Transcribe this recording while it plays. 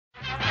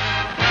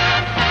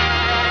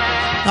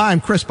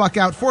I'm Chris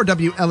Buckout for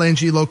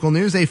WLNG Local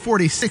News, a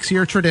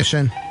 46-year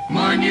tradition.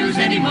 More news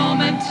any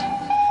moment.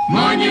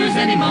 More news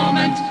any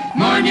moment.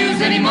 More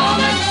news any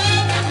moment.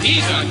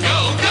 He's on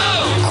go,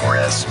 go.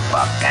 Chris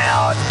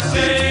Buckout.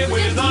 Stay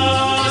with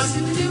us,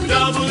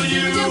 WLNG.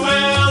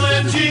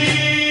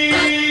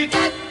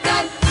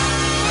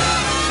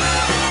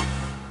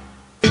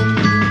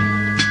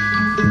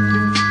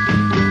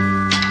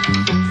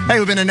 Hey,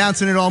 we've been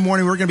announcing it all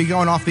morning. We're going to be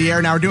going off the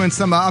air now. We're doing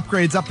some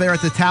upgrades up there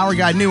at the tower.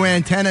 Got new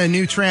antenna, a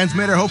new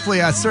transmitter. Hopefully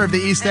serve the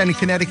East End and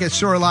Connecticut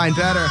shoreline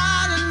better.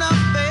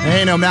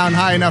 Ain't no mountain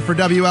high enough for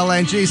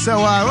WLNG, so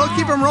we'll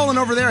keep them rolling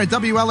over there at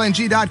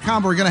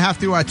WLNG.com. We're going to have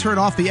to turn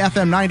off the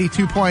FM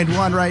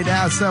 92.1 right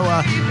now, so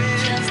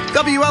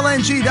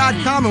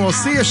WLNG.com, and we'll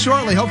see you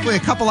shortly. Hopefully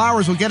a couple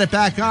hours we'll get it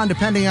back on,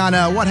 depending on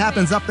what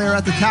happens up there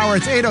at the tower.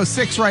 It's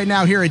 8:06 right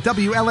now here at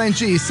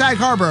WLNG, Sag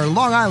Harbor,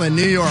 Long Island,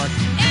 New York.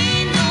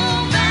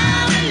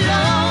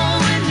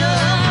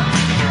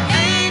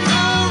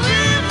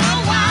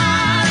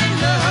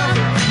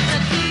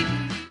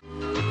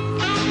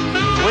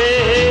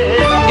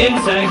 In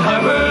Sag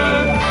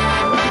Harbor,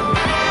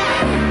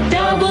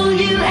 WLNG.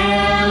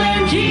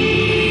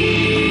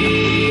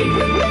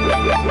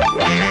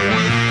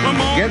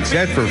 Get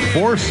set for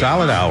 4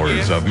 solid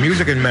hours of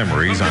music and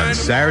memories on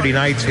Saturday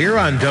nights here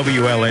on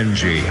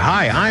WLNG.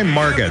 Hi, I'm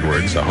Mark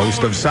Edwards, the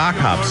host of Sock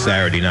Hop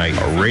Saturday Night,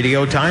 a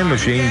radio time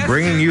machine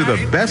bringing you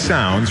the best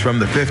sounds from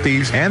the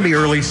 50s and the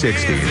early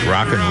 60s.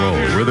 Rock and roll,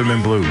 rhythm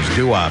and blues,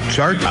 doo-wop,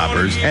 chart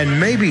toppers, and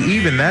maybe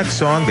even that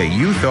song that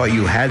you thought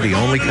you had the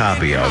only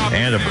copy of.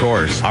 And of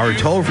course, our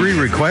toll-free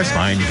request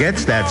line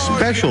gets that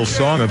special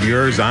song of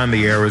yours on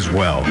the air as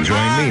well.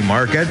 Join me,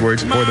 Mark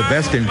Edwards, for the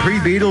best in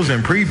pre-Beatles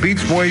and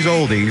pre-Beach Boys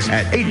oldies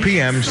at 8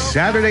 p.m.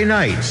 Saturday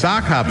night.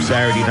 Sock Hop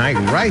Saturday night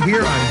right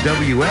here on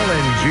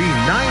WLNG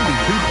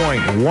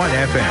 92.1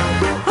 FM.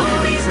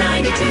 Oldies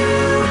 92.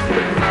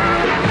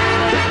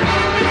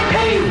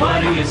 Hey,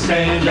 what do you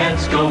say?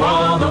 Let's go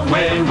all the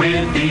way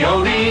with the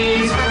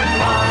oldies.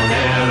 On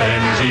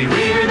LNG,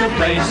 we're the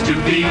place to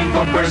be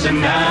for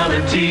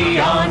personality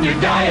on your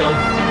dial.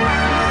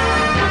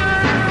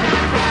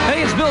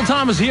 Hey, it's Bill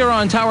Thomas here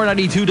on Tower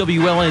 92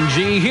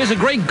 WLNG. Here's a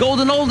great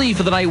golden oldie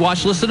for the Night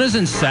Watch listeners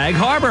in Sag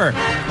Harbor.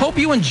 Hope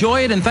you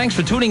enjoy it, and thanks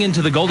for tuning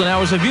into the Golden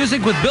Hours of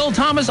Music with Bill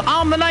Thomas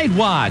on the Night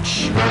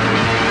Watch.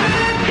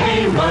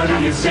 Hey, what do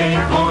you say?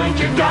 Point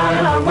your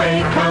dial our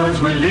way,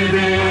 'cause we're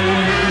living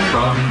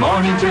from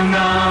morning till